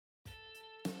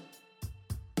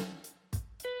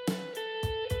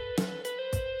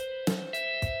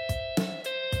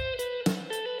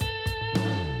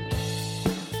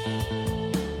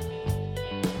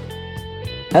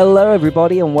Hello,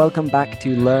 everybody, and welcome back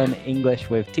to Learn English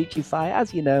with Teachify.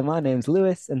 As you know, my name's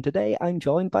Lewis, and today I'm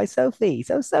joined by Sophie.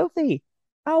 So, Sophie,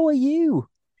 how are you?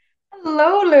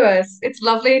 Hello, Lewis. It's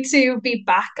lovely to be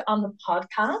back on the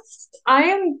podcast. I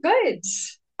am good.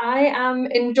 I am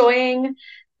enjoying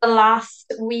the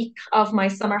last week of my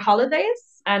summer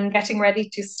holidays and getting ready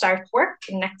to start work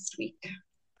next week.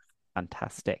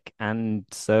 Fantastic. And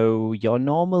so, you're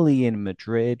normally in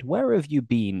Madrid. Where have you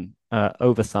been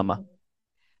over summer?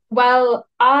 Well,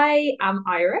 I am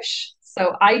Irish,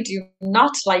 so I do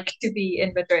not like to be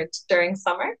in Madrid during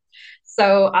summer.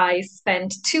 So I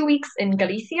spent 2 weeks in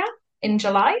Galicia in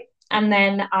July, and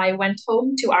then I went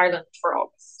home to Ireland for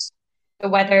August. The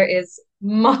weather is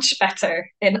much better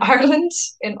in Ireland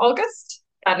in August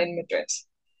than in Madrid.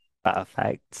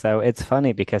 Perfect. So, it's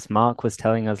funny because Mark was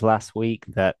telling us last week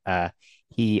that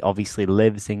he obviously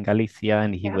lives in Galicia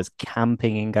and he Yeah. was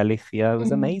camping in Galicia. It was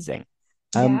Mhm. amazing.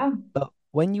 Yeah. But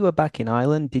when you were back in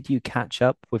Ireland, did you catch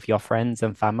up with your friends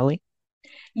and family?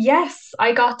 Yes,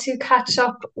 I got to catch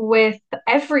up with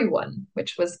everyone,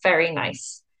 which was very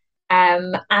nice.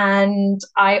 And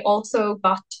I also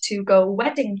got to go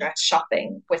wedding dress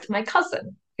shopping with my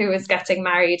cousin, who is getting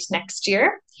married next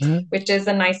year, which is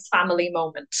a nice family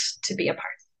moment to be a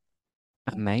part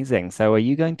of. Amazing. So are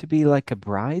you going to be like a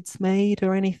bridesmaid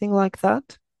or anything like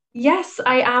that? Yes,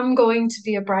 I am going to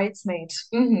be a bridesmaid.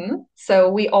 So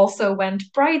we also went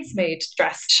bridesmaid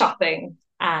dress shopping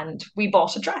and we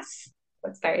bought a dress.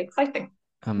 That's very exciting.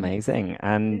 Amazing.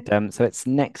 And so it's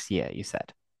next year, you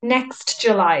said. Next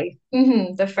July,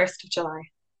 the 1st of July.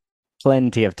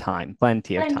 Plenty of time,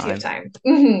 plenty of Plenty of time.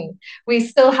 time. We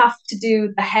still have to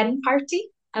do the hen party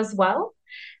as well,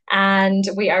 and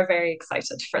we are very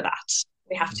excited for that.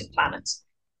 We have to plan it.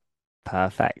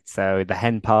 Perfect. So the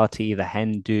hen party, the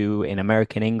hen do in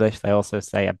American English, they also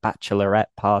say a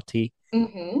bachelorette party.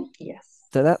 Yes.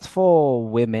 So that's for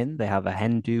women. They have a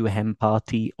hen do, hen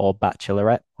party, or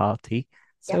bachelorette party.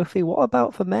 Yeah. Sophie, what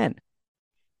about for men?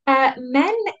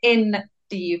 Men in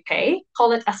the UK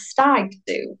call it a stag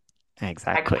do, stag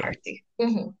Exactly. party.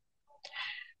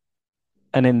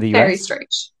 And in the Very US?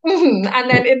 strange. And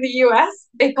then in the US,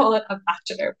 they call it a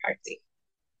bachelor party.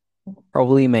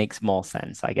 Probably makes more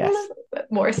sense, I A guess. little bit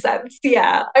more sense.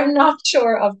 Yeah. I'm not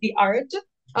sure of the origin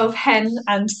of hen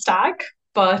and stag,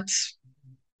 but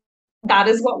that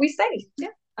is what we say. Yeah,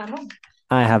 I know.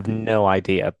 I have no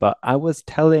idea, but I was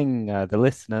telling the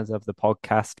listeners of the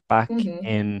podcast back Hmm.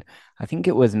 in, I think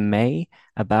it was May,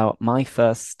 about my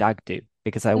first stag do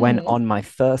because I went Hmm. on my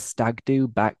first stag do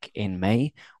back in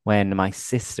May when my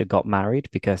sister got married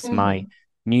because my Hmm.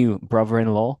 new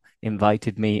brother-in-law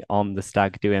invited me on the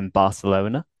stag do in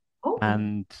Barcelona, Oh.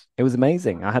 and it was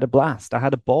amazing. I had a blast. I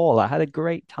had a ball. I had a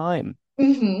great time.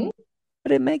 Hmm.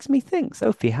 But it makes me think,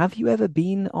 Sophie, have you ever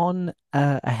been on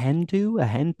a hen do, a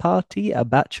hen party, a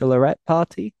bachelorette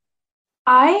party?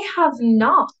 I have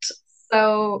not.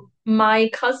 So my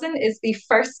cousin is the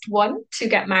first one to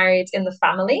get married in the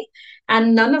family,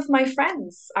 and none of my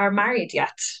friends are married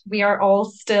yet. We are all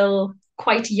still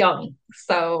quite young,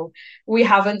 so we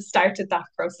haven't started that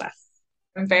process.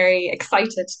 I'm very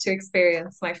excited to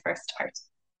experience my first party.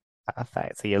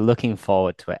 Perfect. So you're looking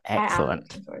forward to it. I am Excellent.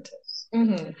 looking forward to it.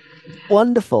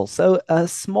 Wonderful. So,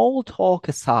 small talk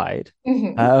aside,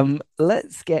 Hmm.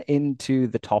 let's get into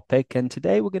the topic. And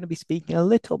today we're going to be speaking a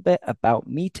little bit about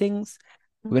meetings.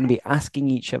 We're going to Okay. be asking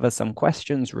each other some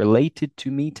questions related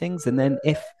to meetings. And then,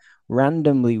 if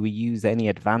randomly we use any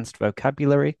advanced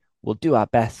vocabulary, we'll do our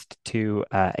best to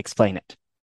explain it.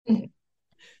 Mhm.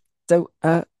 So,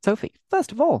 Sophie,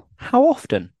 first of all, how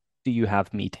often do you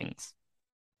have meetings?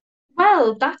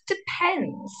 Well, that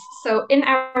depends. So, in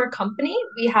our company,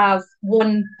 we have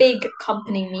one big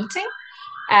company meeting,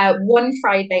 one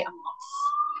Friday a month.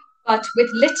 But with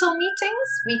little meetings,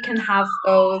 we can have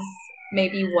those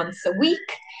maybe once a week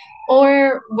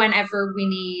or whenever we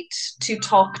need to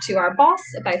talk to our boss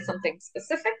about something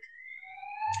specific.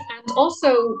 And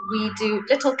also, we do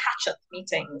little catch up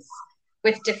meetings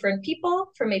with different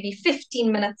people for maybe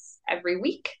 15 minutes every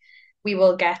week. We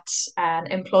will get an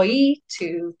employee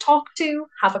to talk to,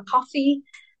 have a coffee,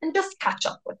 and just catch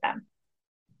up with them.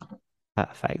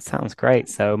 Perfect. Sounds great.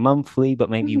 So monthly, but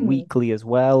maybe Mm-hmm. weekly as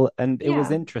well. And it was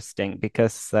Yeah. interesting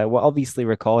because we're obviously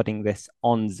recording this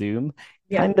on Zoom,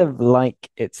 Yeah. kind of like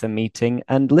it's a meeting.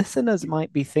 And listeners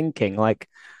might be thinking, like,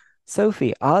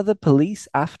 Sophie, are the police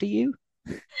after you?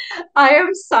 I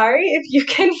am sorry if you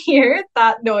can hear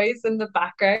that noise in the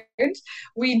background.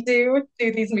 We do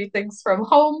these meetings from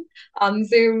home on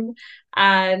Zoom,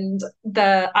 and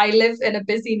the I live in a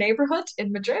busy neighborhood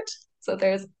in Madrid, so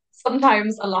there's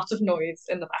sometimes a lot of noise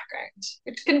in the background,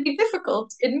 which can be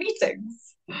difficult in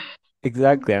meetings.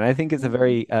 Exactly. And I think it's a Mhm.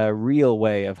 very real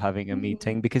way of having a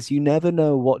meeting Mhm. because you never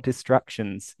know what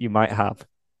distractions you might have.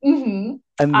 Mhm.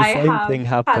 And the I same have thing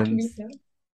had happens. meetings.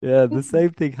 Yeah, the Mhm.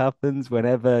 same thing happens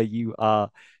whenever you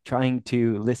are trying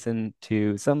to listen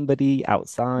to somebody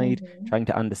outside, Mhm. trying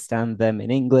to understand them in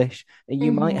English, and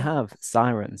you might Mhm. have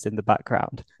sirens in the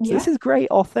background. So this Yeah. is great,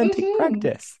 authentic Hmm.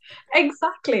 practice.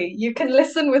 Exactly. You can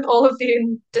listen with all of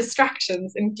the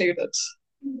distractions included.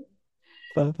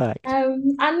 Perfect.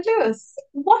 And Lewis,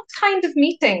 what kind of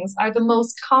meetings are the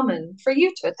most common for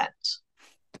you to attend?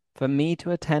 For me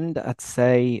to attend, I'd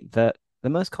say that the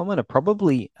most common are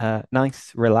probably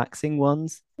nice, relaxing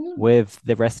ones Mm. with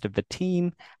the rest of the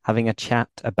team, having a chat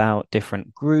about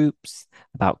different groups,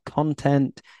 about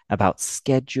content, about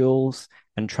schedules,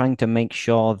 and trying to make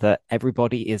sure that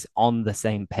everybody is on the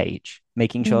same page,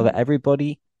 making sure that Mm.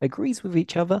 everybody agrees with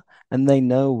each other and they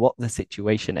know what the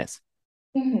situation is.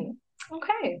 Mhm.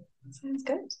 Okay, sounds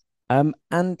good.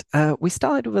 And we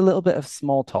started with a little bit of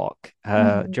small talk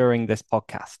Mhm. during this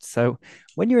podcast. So,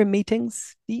 when you're in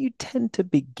meetings, do you tend to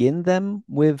begin them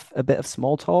with a bit of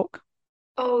small talk?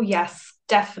 Oh, yes,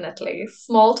 definitely.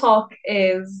 Small talk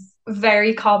is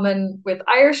very common with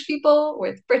Irish people,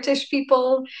 with British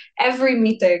people. Every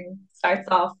meeting starts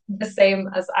off the same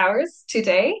as ours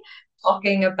today,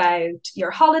 talking about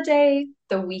your holiday,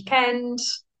 the weekend,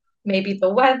 maybe the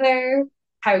weather,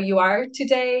 how you are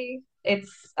today.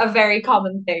 It's a very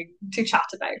common thing to chat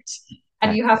about.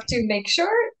 And you have Exactly. to make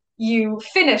sure you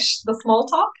finish the small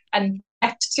talk and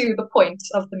get to the point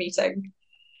of the meeting.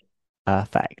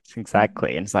 Perfect.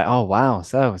 Exactly. And it's like, oh, wow.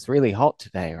 So it's really hot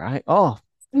today, right? Oh,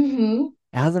 Mm-hmm.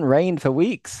 it hasn't rained for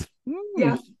weeks. Hmm.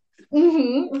 Yeah.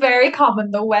 Very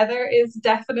common. The weather is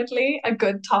definitely a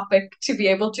good topic to be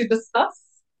able to discuss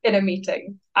in a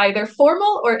meeting, either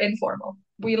formal or informal.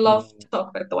 We love to talk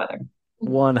about the weather.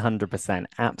 100%.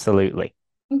 Absolutely.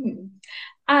 Mhm.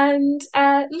 And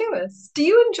Lewis, do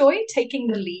you enjoy taking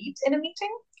the lead in a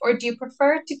meeting, or do you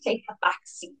prefer to take a back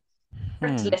seat or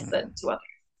to Hmm. listen to others?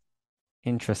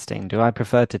 Interesting. Do I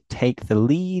prefer to take the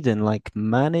lead and like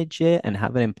manage it and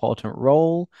have an important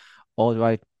role, or do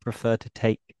I prefer to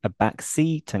take a back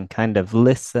seat and kind of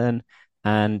listen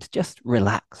and just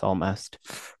relax almost?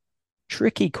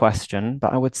 Tricky question,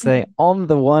 but I would say Mhm. on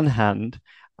the one hand,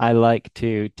 I like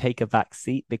to take a back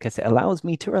seat because it allows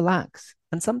me to relax.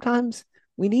 And sometimes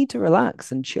we need to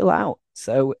relax and chill out.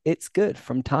 So it's good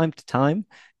from time to time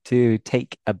to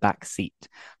take a back seat.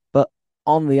 But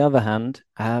on the other hand,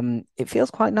 it feels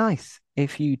quite nice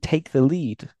if you take the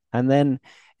lead and then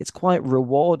it's quite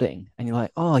rewarding and you're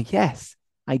like, oh, yes,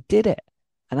 I did it.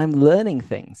 And I'm learning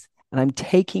things and I'm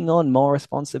taking on more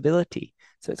responsibility.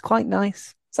 So it's quite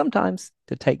nice sometimes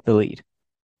to take the lead.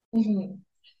 Mhm.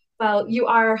 Well, you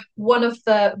are one of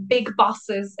the big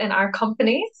bosses in our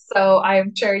company, so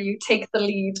I'm sure you take the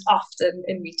lead often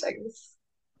in meetings.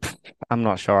 I'm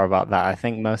not sure about that. I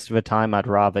think most of the time I'd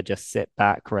rather just sit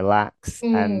back, relax,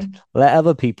 and Mm. let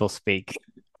other people speak.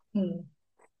 Mm.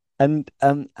 And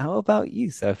how about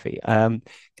you, Sophie?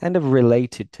 Kind of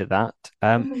related to that.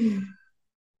 Mm.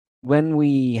 When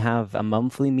we have a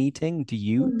monthly meeting, do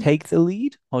you Mm. take the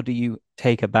lead or do you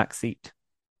take a back seat?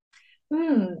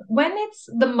 When it's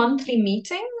the monthly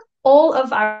meeting, all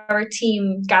of our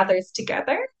team gathers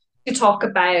together to talk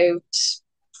about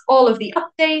all of the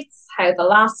updates, how the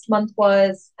last month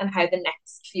was, and how the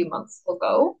next few months will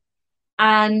go.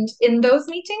 And in those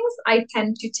meetings, I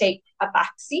tend to take a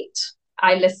back seat.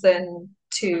 I listen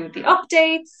to the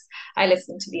updates, I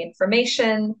listen to the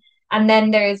information, and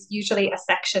then there's usually a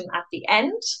section at the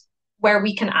end where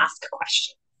we can ask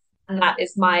questions. And that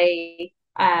is my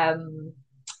um,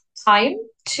 time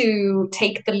to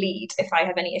take the lead if I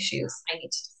have any issues I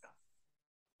need to discuss.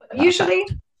 But usually,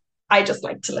 Perfect. I just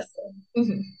like to listen,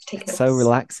 take It's so notes.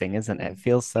 relaxing, isn't it? It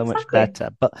feels so much Exactly.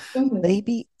 better. But Mm-hmm.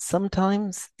 maybe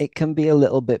sometimes it can be a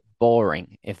little bit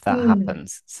boring if that Mm.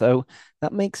 happens. So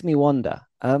that makes me wonder,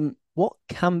 what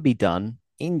can be done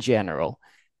in general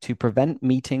to prevent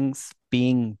meetings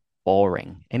being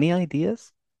boring? Any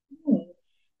ideas?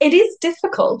 It is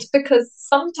difficult because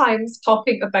sometimes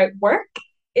talking about work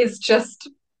is just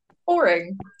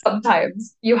boring.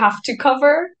 Sometimes you have to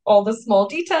cover all the small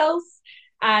details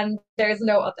and there's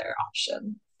no other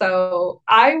option. So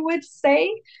I would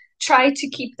say try to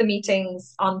keep the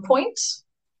meetings on point.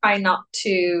 Try not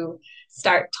to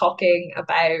start talking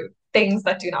about things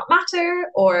that do not matter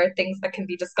or things that can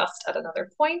be discussed at another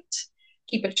point.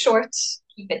 Keep it short,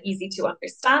 keep it easy to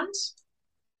understand,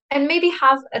 and maybe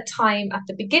have a time at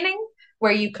the beginning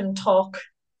where you can talk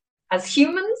as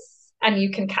humans and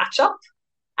you can catch up.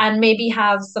 and maybe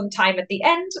have some time at the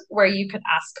end where you can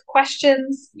ask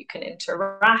questions, you can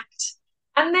interact.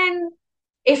 And then,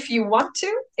 if you want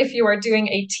to, if you are doing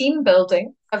a team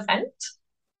building event,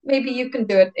 maybe you can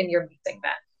do it in your meeting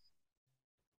then.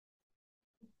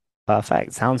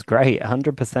 Perfect. Sounds great.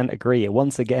 100% agree.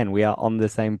 Once again, we are on the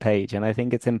same page. And I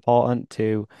think it's important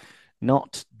to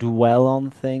not dwell on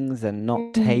things and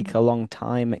not take Mm-hmm. a long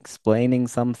time explaining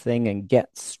something and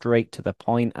get straight to the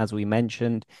point, as we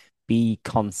mentioned, be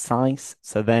concise.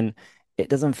 So then it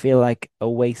doesn't feel like a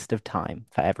waste of time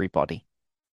for everybody.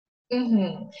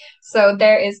 Mm-hmm. So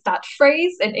there is that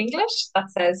phrase in English that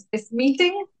says, this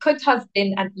meeting could have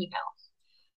been an email.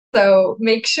 So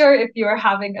make sure if you are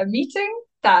having a meeting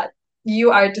that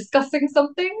you are discussing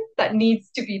something that needs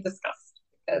to be discussed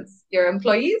because your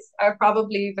employees are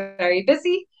probably very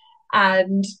busy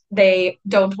and they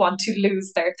don't want to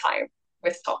lose their time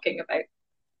with talking about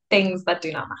things that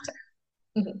do not matter.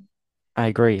 Mm-hmm. I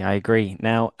agree. I agree.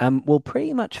 Now, we'll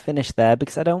pretty much finish there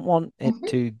because I don't want it Mm-hmm.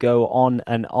 to go on,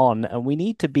 and we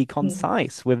need to be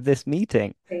concise with this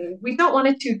meeting. We don't want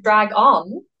it to drag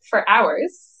on for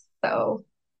hours, so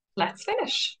let's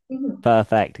finish. Mm-hmm.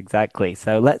 Perfect, exactly.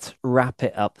 So let's wrap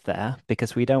it up there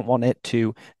because we don't want it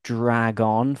to drag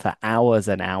on for hours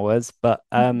and hours. But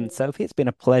Mm-hmm. Sophie, it's been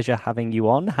a pleasure having you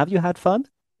on. Have you had fun?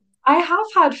 I have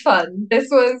had fun. This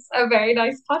was a very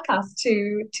nice podcast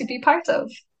to be part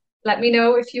of. Let me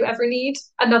know if you ever need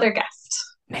another guest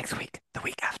Next week, the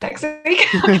week after. next week.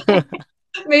 Okay.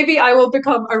 Maybe I will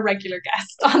become a regular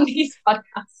guest on these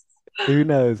podcasts. Who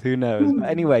knows? Who knows? But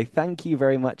anyway, thank you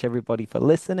very much, everybody, for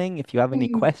listening. If you have any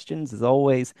questions, as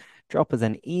always, drop us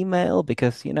an email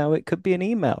because, it could be an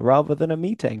email rather than a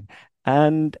meeting.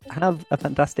 And have a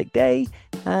fantastic day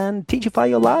and teachify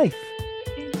your life.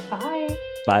 Bye.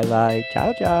 Bye bye.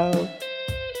 Ciao, ciao.